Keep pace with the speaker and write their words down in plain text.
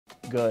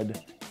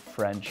good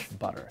French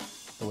butter.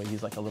 The way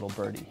he's like a little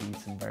birdie, he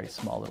eats in very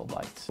small little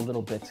bites.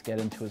 Little bits get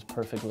into his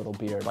perfect little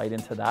beard. Bite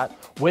into that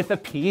with a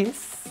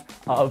piece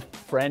of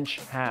French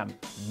ham.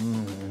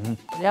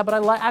 Yeah, but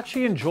I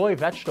actually enjoy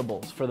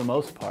vegetables for the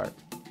most part.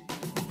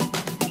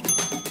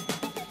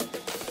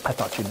 I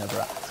thought you'd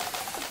never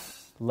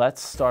ask.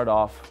 Let's start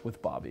off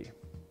with Bobby.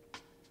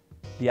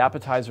 The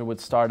appetizer would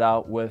start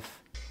out with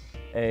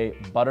a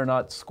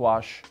butternut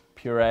squash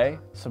puree,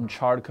 some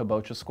charred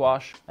kabocha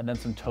squash, and then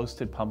some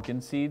toasted pumpkin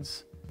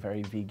seeds.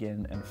 Very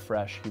vegan and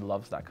fresh. He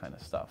loves that kind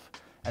of stuff.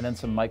 And then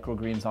some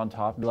microgreens on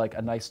top, like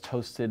a nice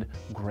toasted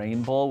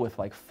grain bowl with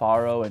like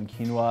farro and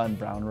quinoa and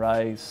brown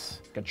rice,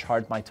 a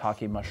charred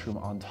maitake mushroom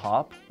on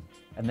top,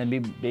 and then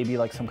maybe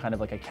like some kind of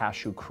like a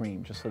cashew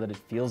cream, just so that it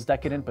feels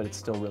decadent, but it's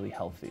still really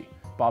healthy.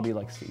 Bobby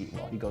likes to eat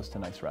well. He goes to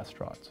nice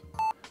restaurants.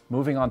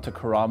 Moving on to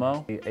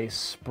Karamo, a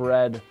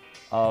spread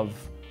of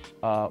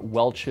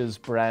Welch's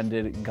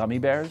branded gummy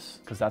bears,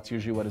 because that's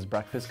usually what his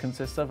breakfast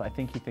consists of. I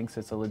think he thinks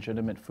it's a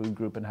legitimate food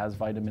group and has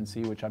vitamin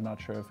C, which I'm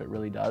not sure if it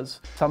really does.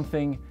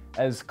 Something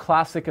as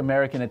classic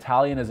American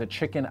Italian as a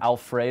chicken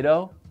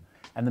Alfredo,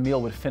 and the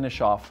meal would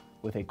finish off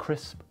with a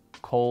crisp,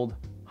 cold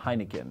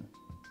Heineken.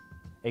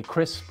 A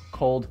crisp,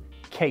 cold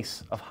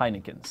case of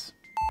Heinekens.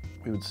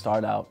 We would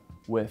start out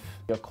with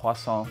a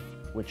croissant,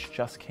 which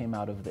just came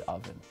out of the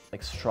oven,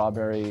 like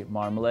strawberry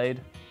marmalade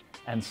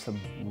and some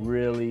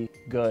really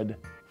good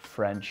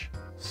French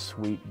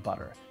sweet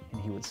butter.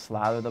 And he would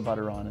slather the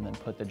butter on and then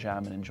put the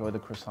jam and enjoy the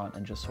croissant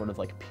and just sort of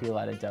like peel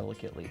at it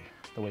delicately.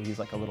 The way he's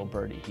like a little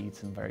birdie, he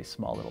eats in very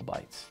small little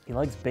bites. He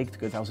likes baked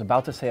goods. I was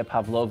about to say a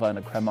pavlova and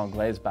a creme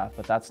anglaise bath,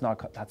 but that's not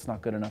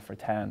good enough for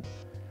tan.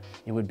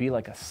 It would be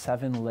like a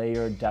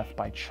 7-layer death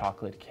by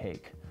chocolate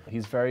cake.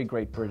 He's very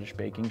great British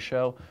baking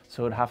show,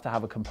 so it would have to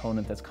have a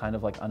component that's kind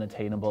of like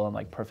unattainable and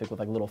like perfect with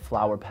like little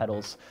flower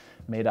petals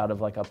made out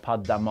of like a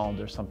pâte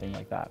d'amande or something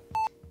like that.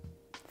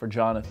 For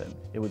Jonathan,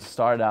 it would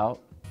start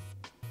out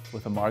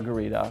with a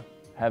margarita,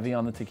 heavy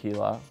on the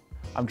tequila.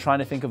 I'm trying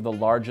to think of the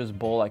largest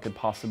bowl I could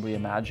possibly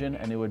imagine,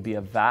 and it would be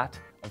a vat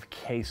of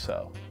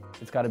queso.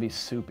 It's gotta be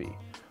soupy,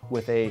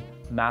 with a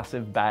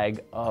massive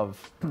bag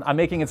of, I'm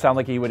making it sound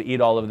like he would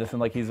eat all of this and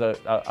like he's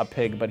a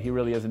pig, but he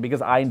really isn't,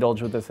 because I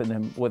indulge with this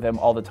with him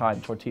all the time,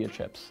 tortilla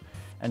chips.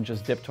 And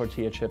just dip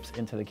tortilla chips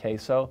into the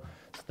queso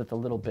so that the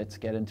little bits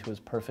get into his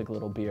perfect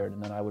little beard,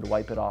 and then I would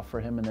wipe it off for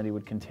him, and then he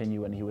would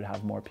continue and he would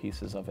have more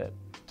pieces of it.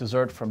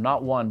 Dessert from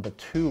not one, but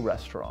 2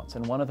 restaurants,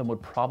 and one of them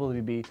would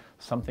probably be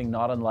something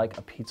not unlike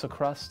a pizza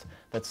crust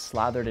that's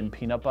slathered in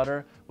peanut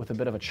butter with a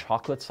bit of a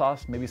chocolate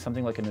sauce, maybe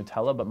something like a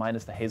Nutella, but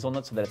minus the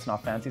hazelnut so that it's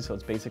not fancy, so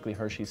it's basically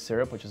Hershey's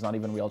syrup, which is not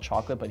even real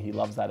chocolate, but he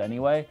loves that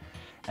anyway.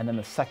 And then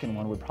the second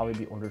one would probably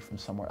be ordered from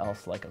somewhere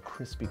else, like a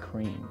Krispy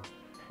Kreme.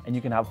 And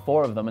you can have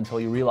 4 of them until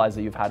you realize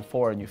that you've had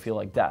 4 and you feel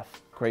like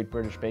death. Great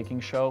British baking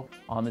show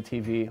on the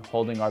TV,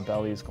 holding our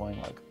bellies,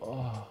 going like,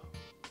 oh,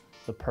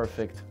 the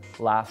perfect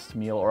last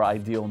meal or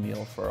ideal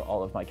meal for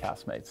all of my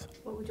castmates.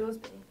 What would yours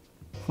be?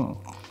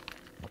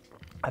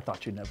 I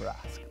thought you'd never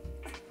ask.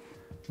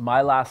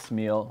 My last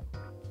meal,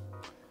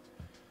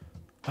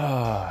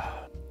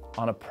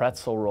 on a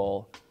pretzel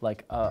roll,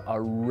 like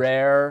a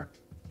rare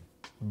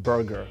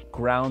burger,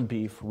 ground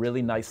beef,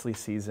 really nicely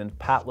seasoned,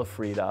 pat la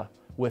frita,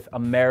 with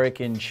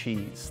American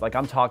cheese. Like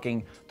I'm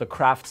talking the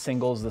Kraft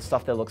singles, the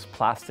stuff that looks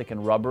plastic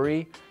and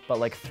rubbery, but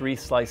like 3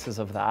 slices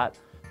of that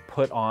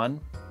put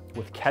on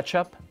with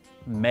ketchup,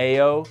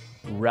 mayo,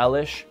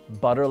 relish,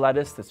 butter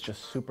lettuce that's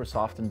just super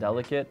soft and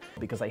delicate,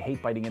 because I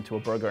hate biting into a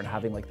burger and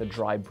having like the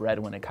dry bread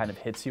when it kind of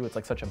hits you. It's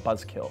like such a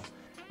buzzkill.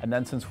 And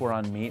then since we're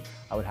on meat,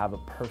 I would have a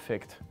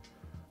perfect,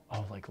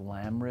 like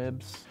lamb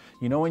ribs.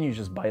 You know when you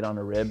just bite on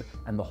a rib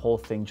and the whole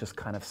thing just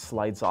kind of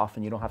slides off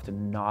and you don't have to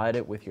gnaw at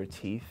it with your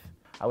teeth?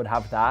 I would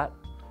have that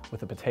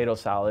with a potato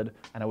salad,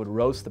 and I would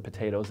roast the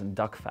potatoes in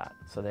duck fat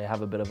so they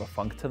have a bit of a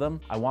funk to them.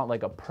 I want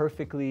like a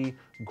perfectly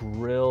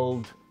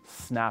grilled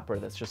snapper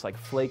that's just like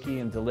flaky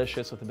and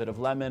delicious with a bit of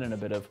lemon and a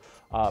bit of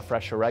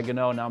fresh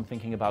oregano. Now I'm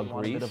thinking about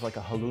grease. A bit of like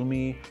a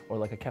halloumi or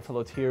like a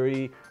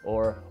kefalotiri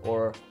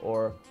or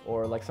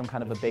like some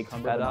kind of a baked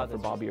feta for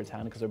Bobby or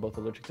Tana, because they're both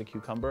allergic to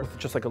cucumber. With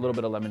just like a little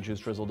bit of lemon juice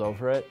drizzled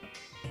over it.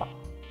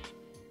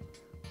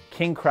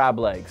 King crab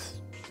legs,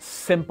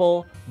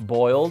 simple,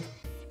 boiled,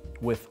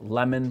 with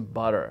lemon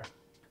butter.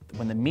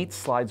 When the meat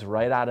slides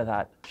right out of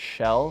that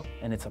shell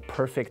and it's a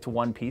perfect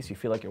one piece, you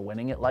feel like you're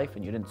winning at life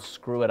and you didn't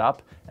screw it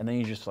up, and then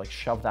you just like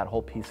shove that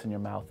whole piece in your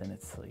mouth and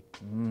it's like,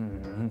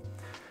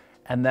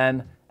 And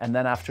then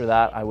after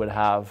that, I would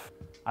have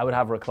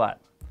raclette.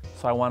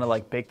 So I want to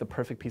like bake the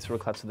perfect piece of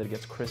raclette so that it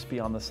gets crispy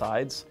on the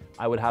sides.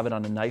 I would have it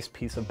on a nice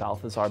piece of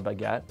Balthazar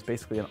baguette. It's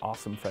basically an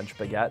awesome French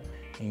baguette,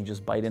 and you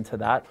just bite into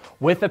that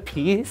with a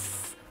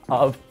piece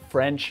of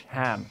French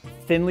ham,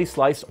 thinly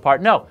sliced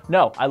apart. No,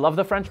 I love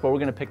the French, but we're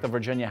gonna pick the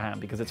Virginia ham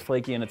because it's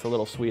flaky and it's a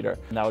little sweeter.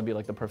 And that would be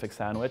like the perfect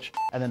sandwich.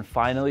 And then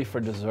finally for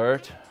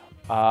dessert,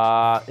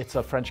 it's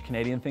a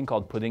French-Canadian thing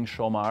called pudding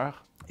chômeur.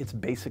 It's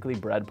basically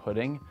bread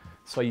pudding.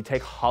 So you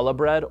take challah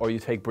bread, or you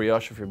take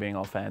brioche if you're being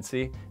all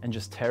fancy, and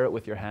just tear it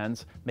with your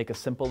hands. Make a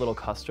simple little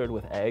custard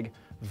with egg,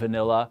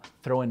 vanilla,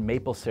 throw in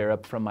maple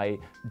syrup from my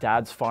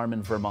dad's farm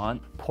in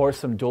Vermont, pour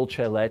some dulce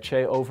leche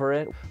over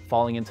it,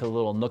 falling into the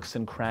little nooks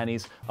and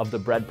crannies of the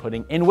bread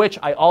pudding, in which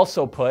I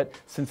also put,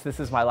 since this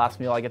is my last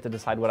meal, I get to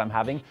decide what I'm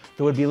having,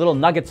 there would be little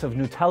nuggets of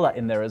Nutella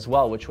in there as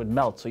well, which would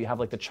melt. So you have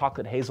like the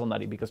chocolate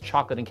hazelnutty, because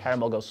chocolate and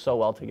caramel go so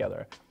well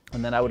together.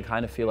 And then I would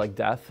kind of feel like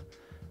death.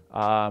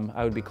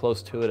 I would be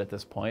close to it at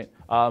this point.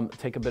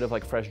 Take a bit of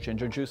like fresh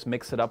ginger juice,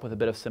 mix it up with a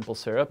bit of simple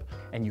syrup,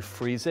 and you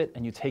freeze it,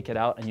 and you take it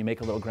out, and you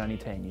make a little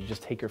granite, and you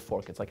just take your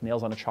fork. It's like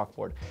nails on a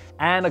chalkboard.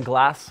 And a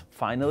glass,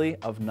 finally,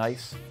 of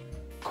nice,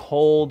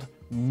 cold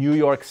New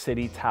York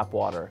City tap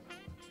water.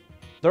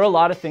 There are a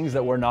lot of things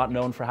that we're not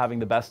known for having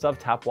the best of.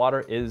 Tap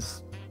water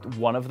is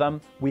one of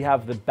them. We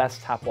have the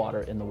best tap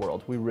water in the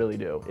world. We really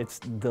do. It's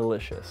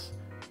delicious.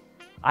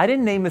 I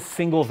didn't name a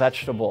single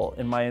vegetable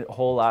in my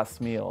whole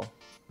last meal.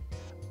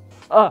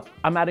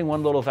 I'm adding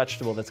one little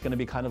vegetable that's gonna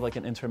be kind of like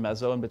an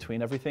intermezzo in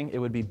between everything. It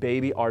would be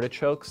baby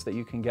artichokes that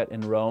you can get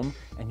in Rome,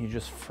 and you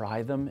just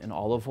fry them in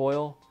olive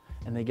oil,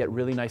 and they get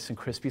really nice and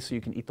crispy so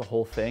you can eat the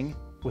whole thing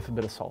with a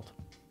bit of salt.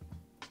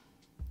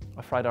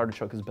 A fried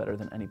artichoke is better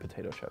than any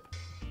potato chip.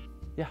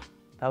 Yeah,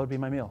 that would be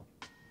my meal.